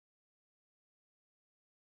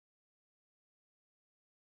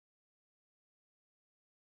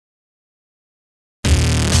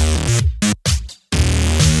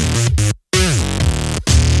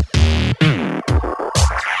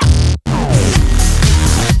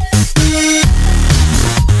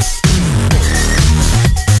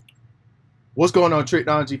What's going on,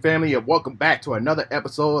 Tricology family, and welcome back to another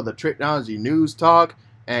episode of the Tricology News Talk.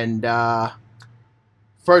 And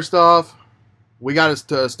first off, we got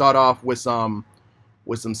to start off with some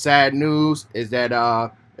sad news. Is that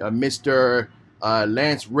Mr.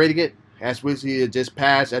 Lance Reddick has recently just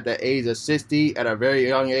passed at the age of 60 at a very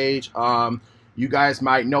young age. You guys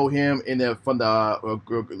might know him from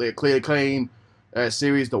the clear acclaim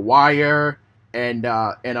series The Wire, and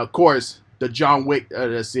of course the John Wick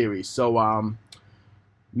series. So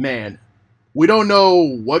man, we don't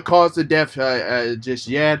know what caused the death just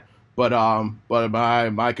yet, but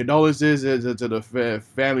my condolences to the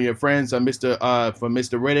family and friends of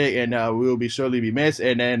Mr. Reddick, and we will be surely be missed.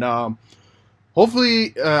 And then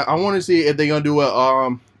hopefully I want to see if they're gonna do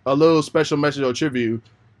a little special message or tribute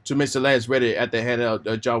to Mr. Lance Reddick at the end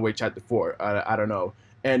of John Wick Chapter 4. I don't know.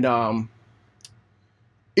 And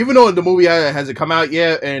even though the movie hasn't come out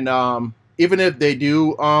yet, and even if they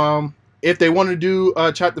do, if they want to do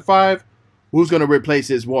Chapter 5, who's gonna replace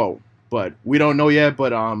his role? But we don't know yet.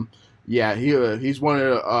 But yeah, he's one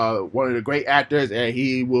of the great actors, and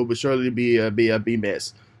he will surely be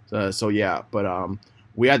missed. So yeah, but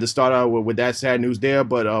we had to start out with that sad news there.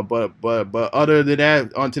 But other than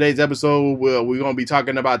that, on today's episode, we're gonna be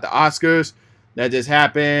talking about the Oscars that just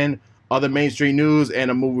happened, other mainstream news, and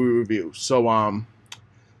a movie review. So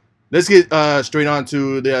let's get straight on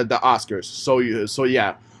to the Oscars. So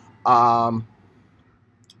yeah,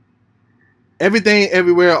 Everything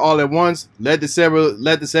Everywhere All at Once led the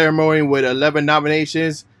ceremony with 11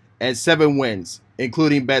 nominations and 7 wins,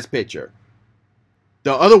 including Best Picture.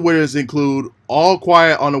 The other winners include All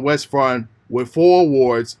Quiet on the West Front with 4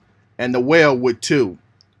 awards, and The Whale with 2.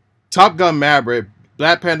 Top Gun Maverick,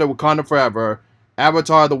 Black Panther: Wakanda Forever,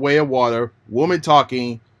 Avatar: The Way of Water, Woman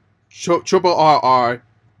Talking, Triple RR,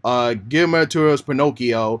 Guillermo del Toro's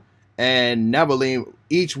Pinocchio, and Neverland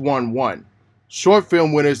each won 1. Short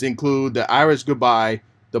film winners include The Irish Goodbye,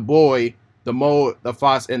 The Boy, The Mole, The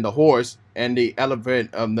Fox and the Horse, and The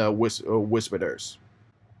Elephant of the Whisperers.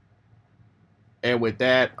 And with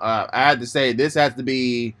that, I had to say this has to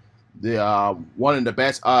be the one of the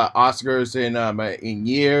best Oscars in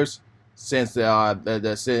years since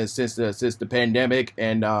the pandemic,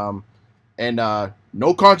 and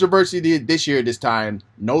no controversy this year. This time,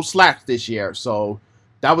 no slaps this year, so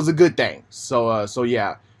that was a good thing. So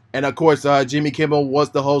yeah, and of course Jimmy Kimmel was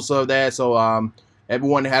the host of that, so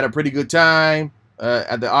everyone had a pretty good time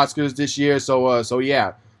at the Oscars this year. So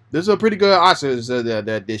yeah, this is a pretty good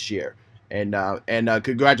Oscars this year. And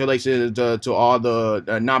congratulations to all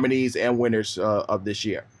the nominees and winners of this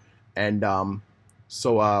year. And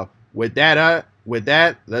so with that,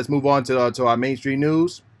 let's move on to our mainstream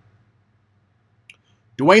news.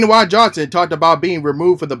 Dwayne The Rock Johnson talked about being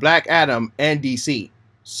removed from the Black Adam and DC.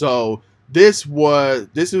 So this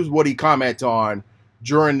is what he commented on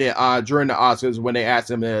during the Oscars when they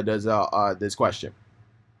asked him this question.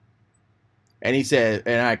 And he said,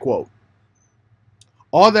 and I quote,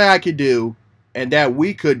 "All that I could do, and that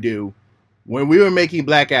we could do, when we were making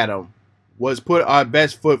Black Adam, was put our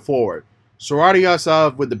best foot forward, surrounding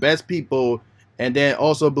ourselves with the best people, and then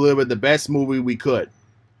also deliver the best movie we could.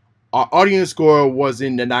 Our audience score was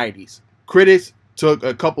in the 90s. Critics took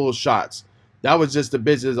a couple of shots. That was just the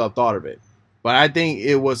business I thought of it. But I think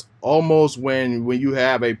it was almost when you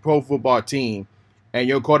have a pro football team, and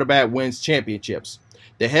your quarterback wins championships,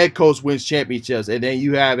 the head coach wins championships, and then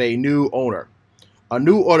you have a new owner. A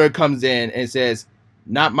new owner comes in and says,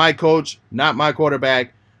 not my coach, not my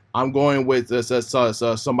quarterback. I'm going with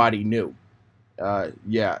somebody new."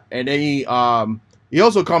 Yeah, and then he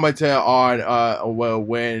also commented on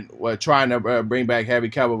when trying to bring back Harry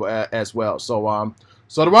Cavill as well. So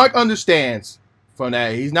The Rock understands from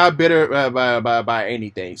that. He's not bitter by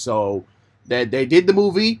anything. So that they did the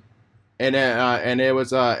movie, and it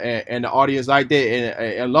was and the audience liked it,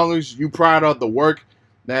 and as long as you proud of the work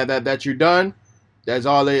that you've done, that's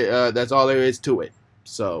all there is to it.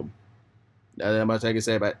 So that's much I can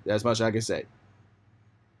say. But that's much I can say.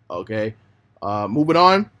 Okay, moving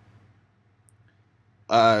on.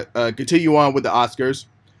 Continue on with the Oscars.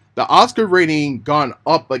 The Oscar rating gone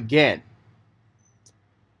up again.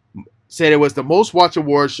 Said it was the most watched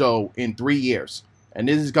award show in 3 years, and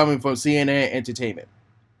this is coming from CNN Entertainment.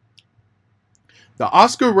 The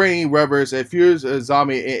Oscar rating reversed a fierce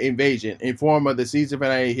zombie invasion in form of the season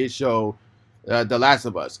finale hit show, The Last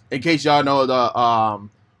of Us. In case y'all know, the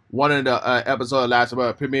one of the episodes of Last of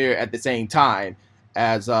Us premiered at the same time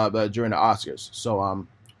as during the Oscars. So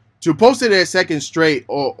to post it a second straight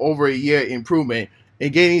or over a year improvement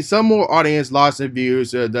and gaining some more audience loss in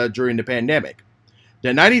views during the pandemic. The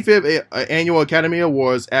 95th Annual Academy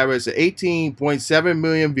Awards averaged 18.7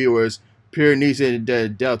 million viewers per Nielsen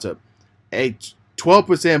Delta, a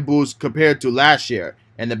 12% boost compared to last year,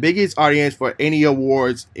 and the biggest audience for any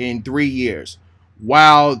awards in 3 years.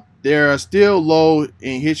 While they are still low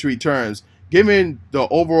in history terms, given the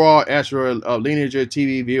overall astral of linear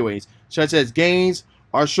TV viewings, such as gains,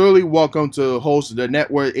 are surely welcome to host the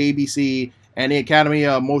network ABC and the Academy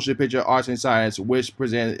of Motion Picture Arts and Science, which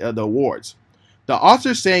present the awards. The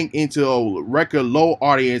Oscars sank into a record low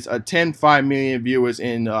audience of 10.5 million viewers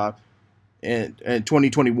in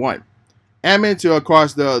 2021. Adding to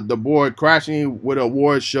across the board crashing with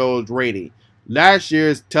award shows rating. Last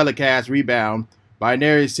year's telecast rebound by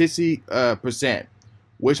nearly 60%,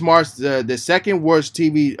 which marks the second worst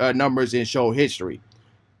TV numbers in show history.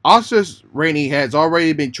 Oscars rating has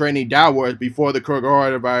already been trending downwards before the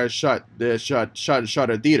coronavirus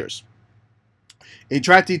shut theaters. It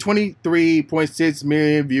attracted 23.6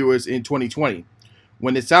 million viewers in 2020,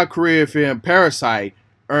 when the South Korean film Parasite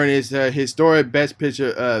earned its historic Best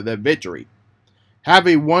Picture victory.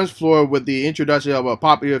 Having once floored with the introduction of a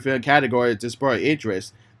popular film category to spur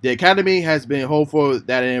interest, the Academy has been hopeful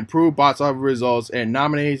that an improved box office results and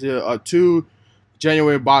nomination of 2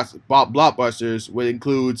 genuine blockbusters, which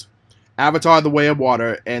includes Avatar: The Way of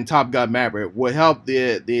Water and Top Gun: Maverick, will help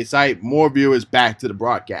the excite more viewers back to the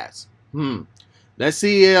broadcast. Let's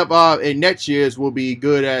see if in next year's will be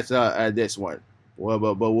good as this one. Well,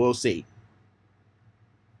 but we'll see.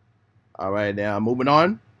 All right, now moving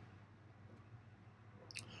on.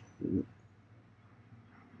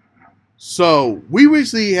 So we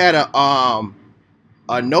recently had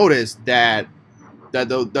a notice that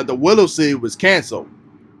the Willow series was canceled.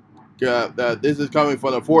 This is coming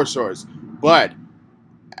from the 4 source, but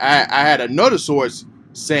I had another source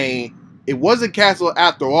saying it wasn't canceled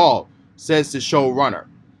after all, says the showrunner,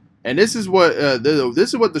 and this is what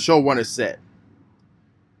the showrunner said.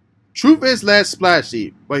 Truth is less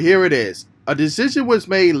splashy, but here it is. A decision was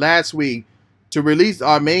made last week to release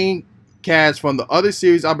our main cast from the other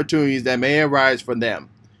series opportunities that may arise from them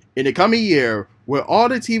in the coming year, with all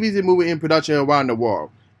the TVs and movies in production around the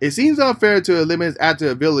world. It seems unfair to limit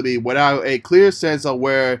actor availability without a clear sense of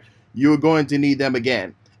where you're going to need them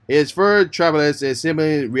again. It's for travelers and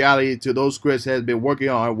similar reality to those scripts has been working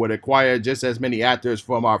on would acquire just as many actors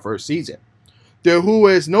from our first season. There who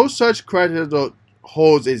is no such credible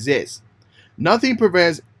holds exist. Nothing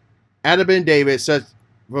prevents Adam and David, such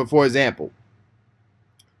for example,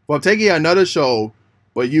 from taking another show,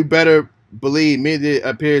 but you better believe Midget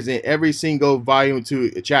appears in every single volume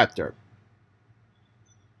 2 chapter.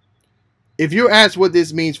 If you're asked what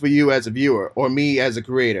this means for you as a viewer or me as a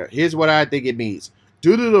creator, here's what I think it means.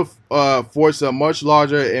 Due to the force of much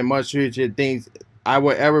larger and much richer things I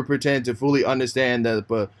would ever pretend to fully understand,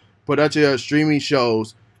 the production of streaming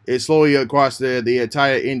shows is slowly across the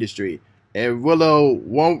entire industry, and Willow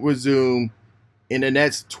won't resume in the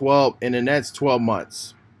next 12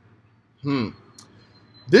 months.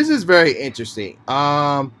 This is very interesting.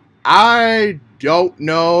 I don't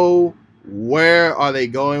know where are they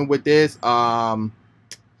going with this.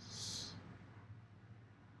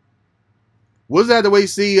 We'll have to wait to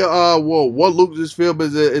see what Lucasfilm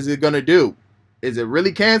is it gonna do. Is it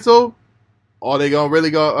really canceled, or are they gonna really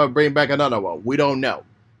bring back another one? We don't know.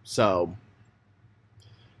 So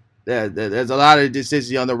there's a lot of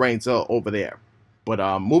decisions on the reins over there.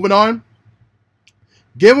 But moving on.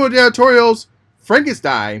 Guillermo del Toro's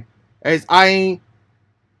Frankenstein is eyeing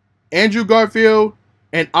Andrew Garfield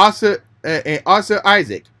and Oscar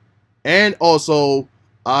Isaac, and also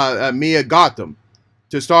Mia Gotham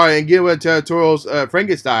to star in Guillermo del Toro's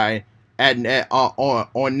Frankenstein on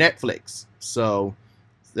Netflix. So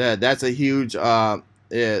that's a huge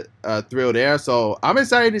thrill there. So I'm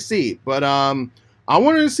excited to see. But I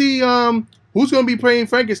wanted to see who's going to be playing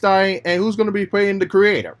Frankenstein and who's going to be playing the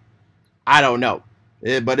creator. I don't know.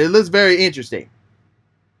 But it looks very interesting.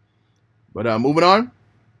 But moving on.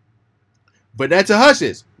 Vanessa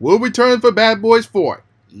Hudgens will return for Bad Boys 4.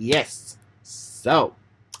 Yes. So,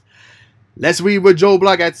 let's read what Joe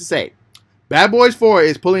Block had to say. Bad Boys 4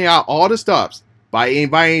 is pulling out all the stops by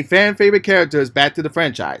inviting fan-favorite characters back to the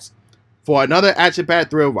franchise for another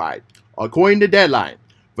action-packed thrill ride. According to Deadline,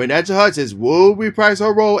 Vanessa Hudgens will reprise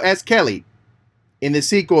her role as Kelly in the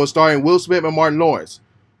sequel starring Will Smith and Martin Lawrence.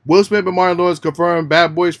 Will Smith and Martin Lawrence confirmed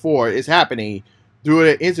Bad Boys 4 is happening through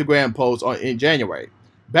an Instagram post in January.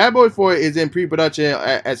 Bad Boys 4 is in pre-production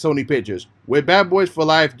at Sony Pictures, with Bad Boys for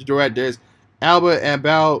Life directors Albert and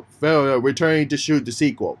Bal Ferreira returning to shoot the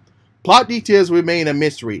sequel. Plot details remain a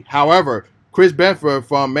mystery. However, Chris Benford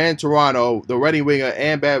from Man Toronto, the Reading winger,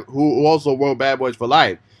 who also wrote Bad Boys for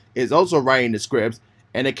Life, is also writing the scripts,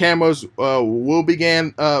 and the cameras we will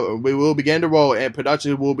begin to roll, and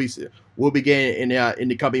production will begin in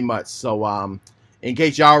the coming months. So in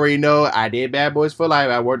case y'all already know, I did Bad Boys for Life.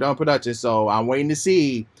 I worked on production, so I'm waiting to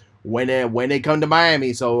see when they come to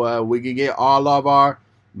Miami, so we can get all of our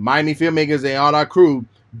Miami filmmakers and all our crew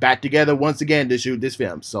back together once again to shoot this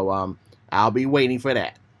film. So I'll be waiting for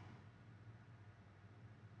that.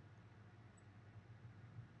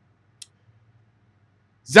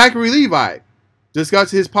 Zachary Levi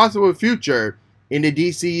discussed his possible future in the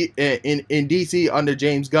DC in DC under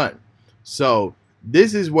James Gunn. So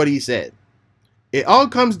this is what he said. It all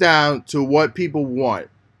comes down to what people want.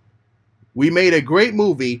 We made a great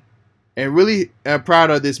movie and really am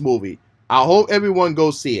proud of this movie. I hope everyone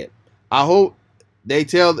goes see it. I hope they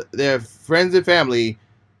tell their friends and family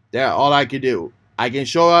that all I can do. I can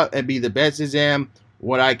show up and be the best Shazam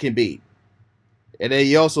what I can be. And then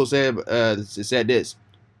he also said this.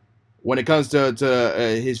 When it comes to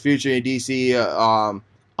his future in DC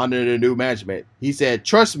under the new management, he said,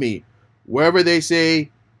 "Trust me, wherever they say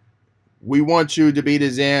we want you to be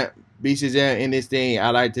Shazam in this thing, I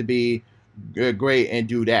like to be great and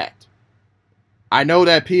do that. I know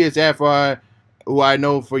that P.S. Afro, who I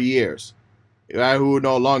know for years, who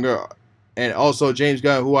no longer, and also James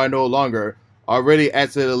Gunn, who I no longer, are really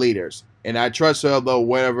excellent leaders, and I trust her though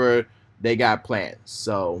whatever they got planned."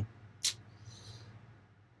 So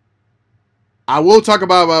I will talk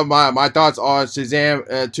about my thoughts on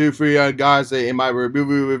Shazam 2 for Young Gods in my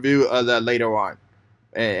review of that later on,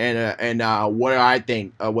 and what I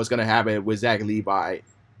think what's gonna happen with Zach Levi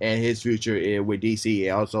and his future with DC,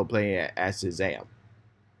 and also playing as Shazam.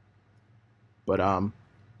 But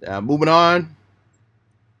moving on,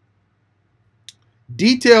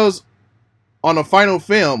 details on a final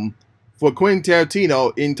film for Quentin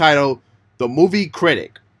Tarantino entitled "The Movie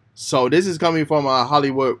Critic." So this is coming from a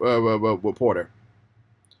Hollywood Reporter.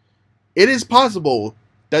 It is possible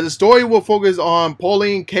that the story will focus on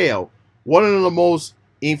Pauline Kael, one of the most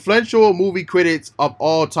influential movie critics of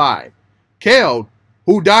all time. Kael,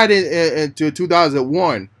 who died in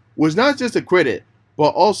 2001, was not just a critic, but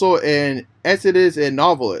also an essayist and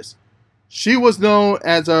novelist. She was known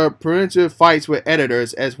as her perennial fights with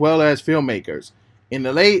editors as well as filmmakers. In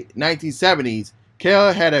the late 1970s,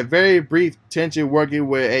 Kael had a very brief tension working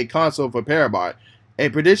with a console for Paramount, a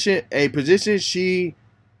position she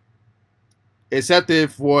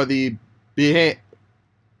accepted for the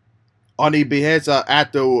on the behest of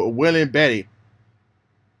actor William Betty.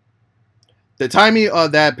 The timing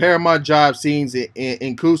of that Paramount job seems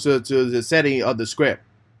inclusive to the setting of the script,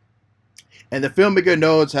 and the filmmaker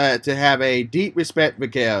knows how to have a deep respect for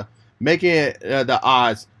Kael, making it the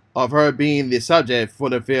odds of her being the subject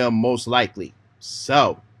for the film most likely.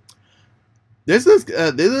 So this looks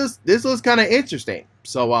kind of interesting.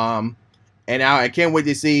 So and now I can't wait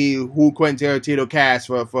to see who Quentin Tarantino casts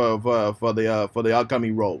for the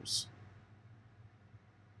upcoming roles.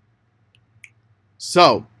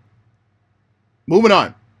 So moving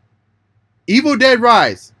on, Evil Dead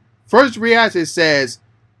Rise first reaction says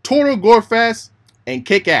total gore fest and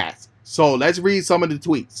kick ass. So let's read some of the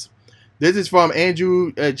tweets. This is from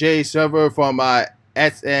Andrew J. Server from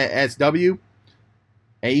SW.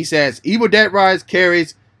 And he says, Evil Dead Rise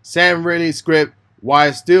carries Sam Raimi's script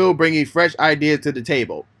while still bringing fresh ideas to the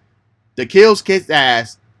table. The kills kick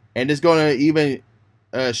ass, and it's going to even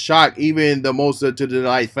shock even the most to the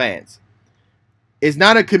delight fans. It's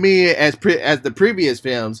not a comedian as the previous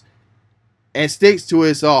films, and sticks to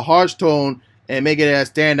its harsh tone and make it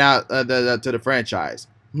stand out to the franchise.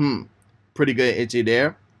 Pretty good itchy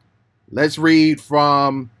there. Let's read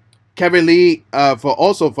from Kevin Lee,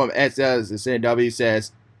 also from SSNW,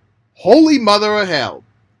 says, "Holy mother of hell,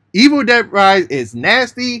 Evil Dead Rise is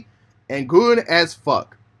nasty and good as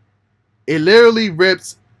fuck. It literally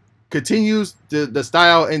continues the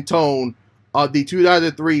style and tone of the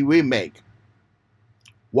 2003 remake.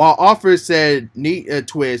 While authors said neat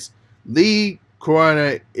twist, Lee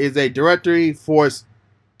Corona is a directory force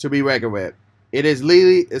to be reckoned with. It is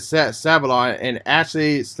Lee Savalon and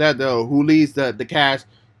Ashley Sledder who leads the cast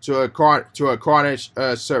to a Carnage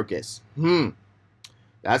circus."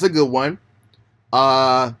 That's a good one.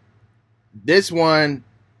 This one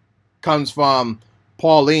comes from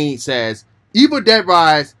Pauline, says, Evil Dead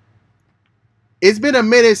Rise, it's been a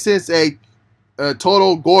minute since a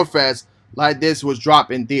total gore fest like this was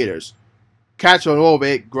dropped in theaters. Catch on over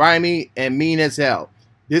it, grimy and mean as hell.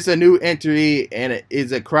 This is a new entry and it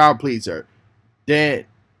is a crowd pleaser. Then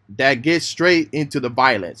that gets straight into the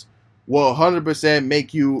violence. Will 100%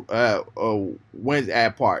 make you wins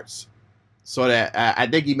at parts. So that I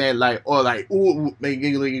think he meant like, or like, ooh, make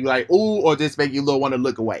you like, ooh, or just make you want to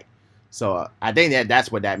look away. So I think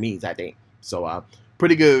that's what that means. I think so.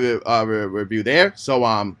 Pretty good review there.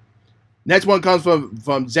 So next one comes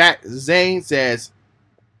from Jack Zane, says,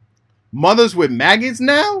 "Mothers with maggots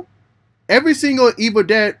now? Every single Evil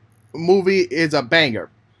Dead movie is a banger,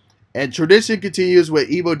 and tradition continues with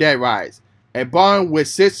Evil Dead Rise. A bond with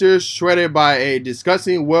sisters shredded by a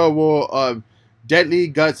disgusting whirlpool of deadly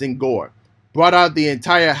guts and gore brought out the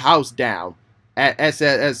entire house down at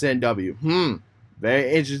SSNW.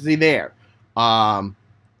 Very interesting there.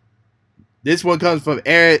 This one comes from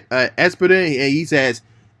Eric Espedin, and he says,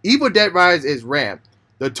 Evil Dead Rise is ramped.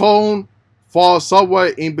 The tone falls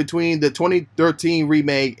somewhat in between the 2013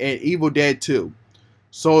 remake and Evil Dead 2.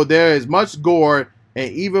 So there is much gore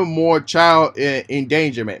and even more child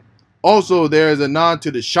endangerment. Also, there is a nod to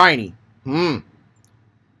The Shining.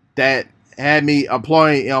 That had me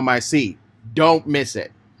applauding on my seat. Don't miss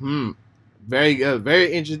it. Very good.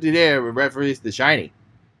 Very interesting there. Reference The Shining.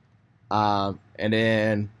 And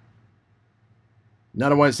then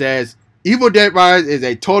another one says, Evil Dead Rise is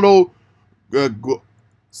a total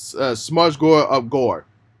smudge gore of gore.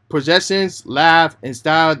 Possessions, laugh, and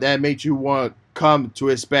style that makes you want to come to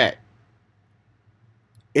expect.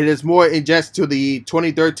 It is more in just to the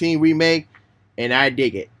 2013 remake, and I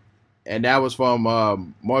dig it. And that was from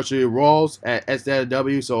Marshall Rawls at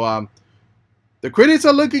SLW. So the critics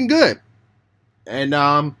are looking good,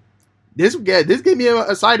 and this get me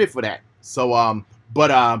excited for that. So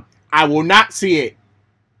but I will not see it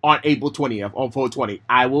on April 20th on 420.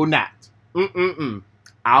 I will not.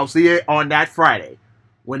 I'll see it on that Friday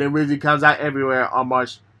when it really comes out everywhere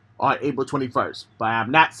on April 21st. But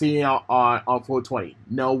I'm not seeing it on 420.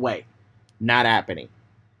 No way. Not happening.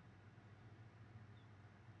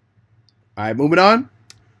 Alright, moving on.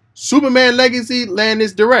 Superman Legacy land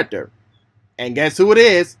its director. And guess who it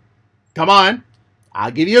is? Come on.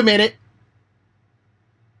 I'll give you a minute.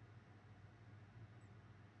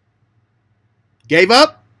 Gave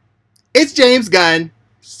up? It's James Gunn.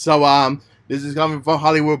 So this is coming from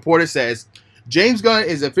Hollywood Reporter, says James Gunn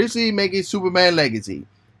is officially making Superman Legacy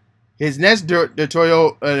his next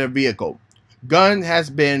directorial vehicle. Gunn has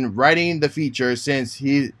been writing the feature since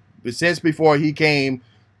before he came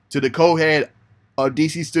to the co-head of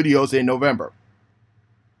DC Studios in November.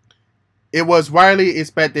 It was widely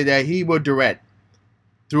expected that he would direct.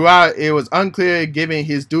 Throughout, it was unclear given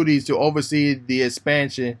his duties to oversee the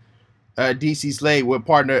expansion DC slate with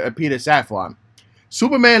partner Peter Safran.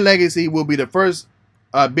 Superman Legacy will be the first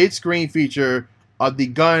big screen feature of the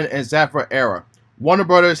Gunn and Safran era. Warner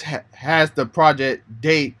Brothers has the project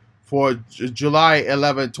date for July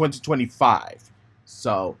 11, 2025.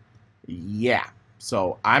 So, yeah.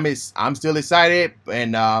 So I'm still excited,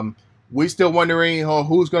 and we're still wondering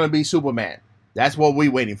who's going to be Superman. That's what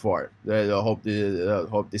we're waiting for. Hope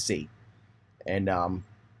to see. And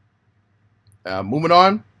moving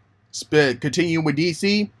on, continuing with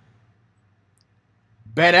DC.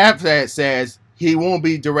 Ben Affleck says he won't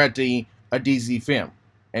be directing a DC film,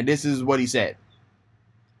 and this is what he said.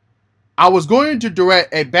 I was going to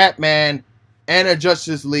direct a Batman and a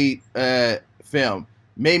Justice League film.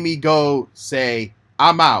 Made me go say,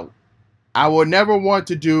 I'm out. I will never want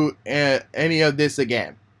to do any of this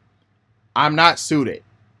again. I'm not suited.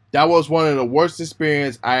 That was one of the worst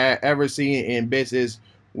experiences I had ever seen in business,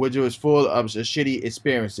 which was full of shitty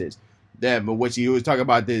experiences. Which he was talking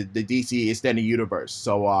about the DC extended universe.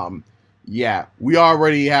 So yeah, we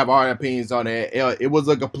already have our opinions on it. It was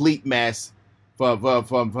a complete mess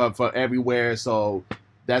for everywhere. So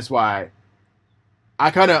that's why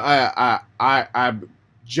I kind of I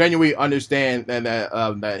genuinely understand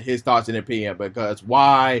that his thoughts and opinion, because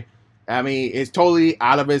why? I mean, it's totally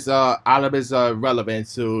out of its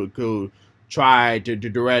relevance to try to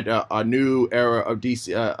direct a new era of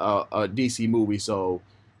DC a DC movie. So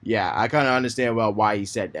yeah, I kind of understand why he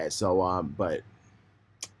said that. So but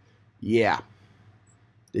yeah,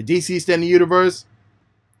 the DC extended universe,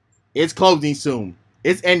 it's closing soon.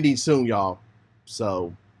 It's ending soon, y'all.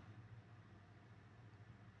 So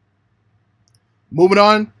moving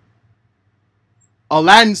on,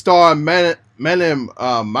 Aladdin star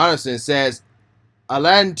Melim Madison says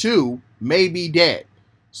Aladdin 2 may be dead.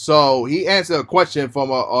 So he answered a question from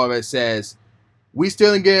that says, we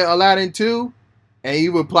still in getting Aladdin 2? And he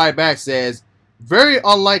replied back, says, very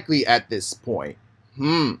unlikely at this point.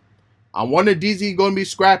 I wonder DC going to be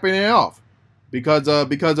scrapping it off because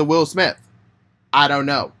of Will Smith. I don't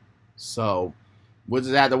know. So we'll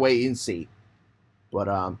just have to wait and see.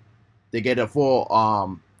 But they get a full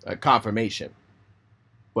confirmation.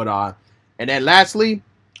 But and then lastly,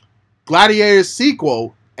 Gladiator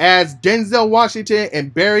sequel adds Denzel Washington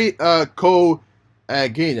and Barry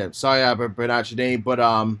Keoghan. Sorry I pronounced your name, but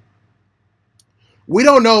We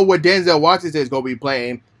don't know what Denzel Washington is going to be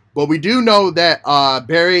playing, but we do know that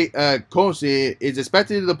Barry Cousy is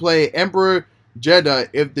expected to play Emperor Jeddah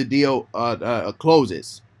if the deal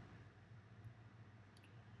closes.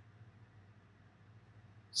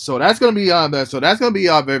 So that's gonna be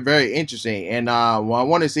very, very interesting, and I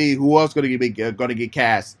want to see who else going to get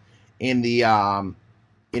cast in the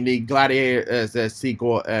Gladiator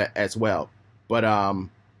sequel as well. But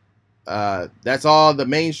that's all the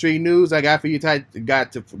mainstream news I got for you.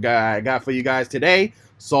 Got for you guys today.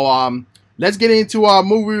 So let's get into our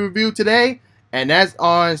movie review today, and that's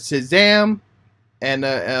on Shazam and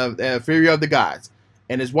Fury of the Gods,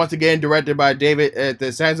 and it's once again directed by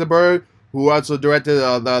David Sandberg, who also directed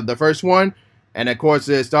the first one, and of course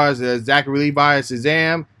it stars Zachary Levi as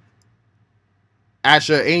Shazam,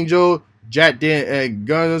 Asher Angel, Jack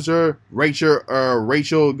Gunzer,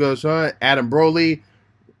 Rachel Gerson, Adam Brody,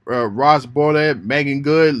 Ross Borland, Megan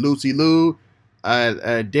Good, Lucy Liu,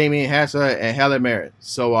 Damien Hasser, and Helen Mirren.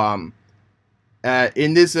 So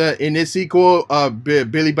in this sequel,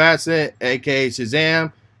 Billy Batson, aka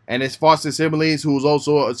Shazam, and his foster siblings, who's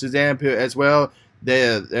also a Shazam as well,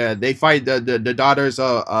 they fight the daughters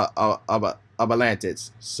of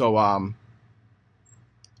Atlantis. So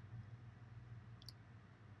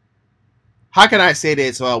how can I say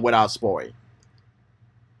this without spoiling?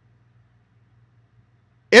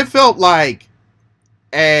 It felt like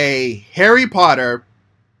a Harry Potter,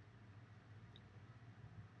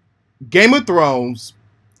 Game of Thrones,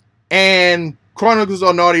 and Chronicles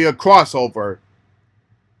of Narnia crossover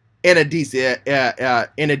in a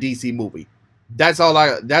DC movie. That's all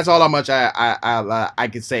how much I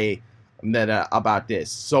can say that about this.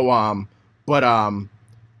 So was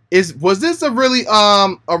this a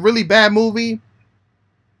really bad movie?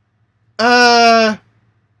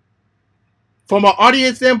 From an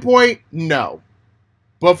audience standpoint, no.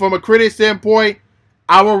 But from a critic standpoint,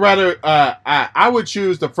 I would rather I would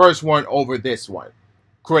choose the first one over this one,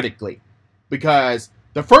 critically, because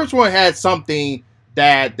the first one had something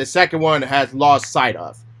that the second one has lost sight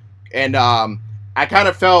of, and I kind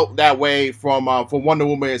of felt that way from Wonder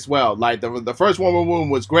Woman as well. Like the first Wonder Woman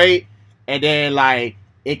was great, and then like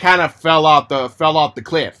it kind of fell off the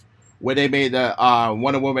cliff when they made the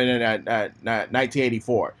Wonder Woman in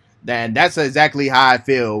 1984. Then that's exactly how I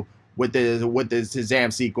feel with the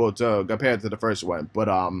Shazam sequel compared to the first one. But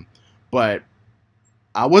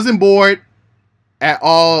I wasn't bored at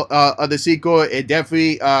all of the sequel. It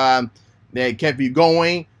definitely they kept you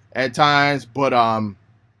going at times, but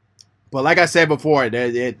like I said before,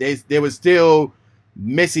 they was still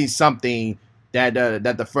missing something that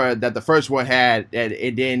the first one had that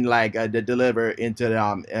it didn't like deliver into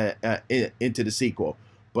the sequel.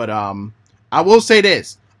 But I will say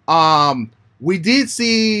this. We did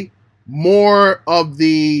see more of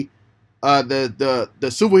the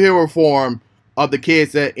superhero form of the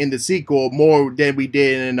kids in the sequel more than we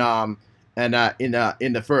did in the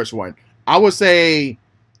first one. I would say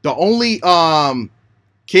the only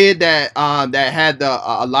kid that had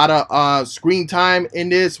a lot of screen time in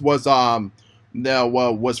this was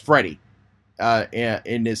Freddy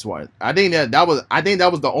in this one. I think that was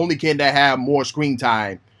the only kid that had more screen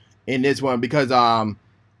time in this one, because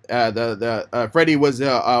Freddy was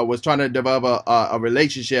trying to develop a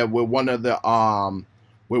relationship with one of the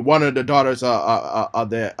daughters of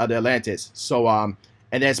the Atlantis. So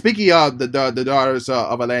and then speaking of the daughters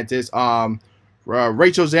of Atlantis,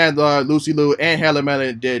 Rachel Zandler, Lucy Liu, and Helen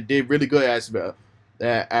Mirren did really good as the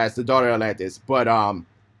daughter of Atlantis. But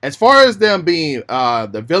as far as them being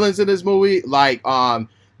the villains in this movie, like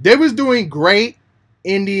they was doing great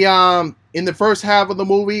in the first half of the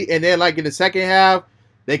movie, and then like in the second half,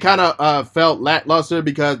 they kind of felt lackluster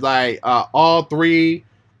because like all three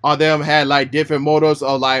of them had like different motives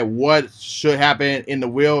of like what should happen in the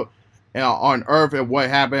world on Earth and what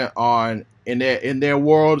happened in their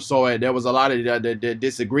world. So there was a lot of the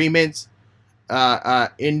disagreements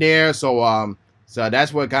in there. So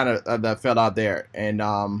that's what kind of fell out there. And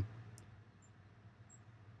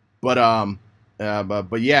but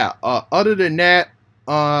yeah. Other than that,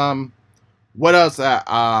 what else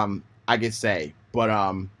I can say?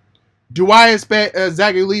 But do I expect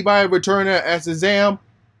Zachary Levi to return as Shazam?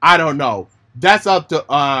 I don't know. That's up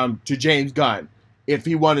to James Gunn if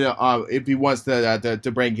he wants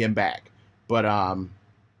to bring him back. But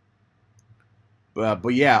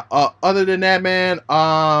yeah. Other than that, man,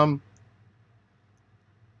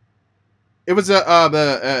 it was it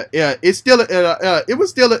was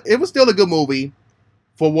still a good movie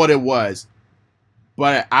for what it was.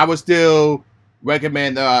 But I would still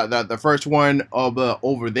recommend the first one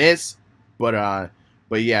over this. But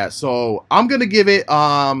yeah, so I'm gonna give it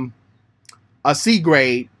a C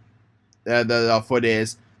grade for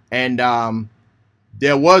this, and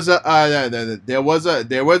there was there was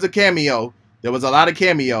a cameo. There was a lot of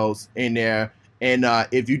cameos in there, and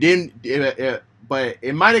if you didn't, but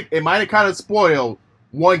it might have kind of spoiled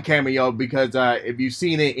one cameo because if you've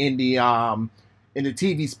seen it in the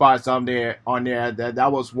TV spots on there,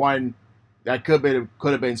 that was one that could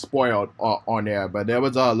have been spoiled on there. But there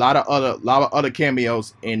was a lot of other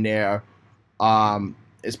cameos in there,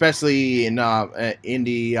 especially in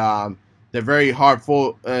the very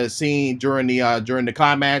heartful scene during the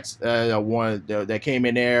climax, one that came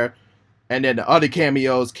in there, and then the other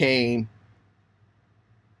cameos came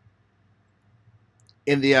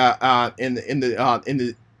in the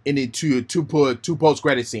two post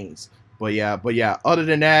credit scenes. But yeah. Other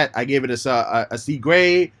than that, I gave it a C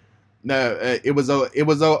grade. No, it was a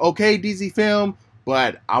okay DC film,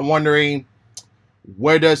 but I'm wondering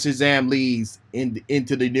where does Shazam leads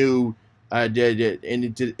into the new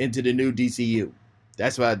into the new DCU.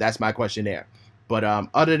 That's my question there. But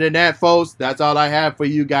other than that, folks, that's all I have for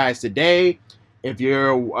you guys today. If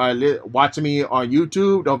you're watching me on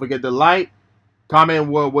YouTube, don't forget to like, comment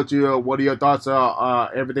what are your thoughts on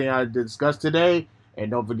everything I discussed today, and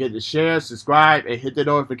don't forget to share, subscribe, and hit the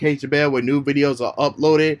notification bell when new videos are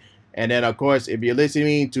uploaded. And then, of course, if you're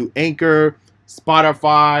listening to Anchor,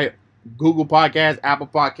 Spotify, Google Podcasts, Apple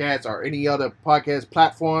Podcasts, or any other podcast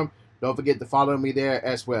platform, don't forget to follow me there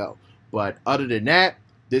as well. But other than that,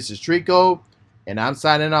 this is Trico, and I'm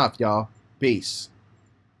signing off, y'all. Peace.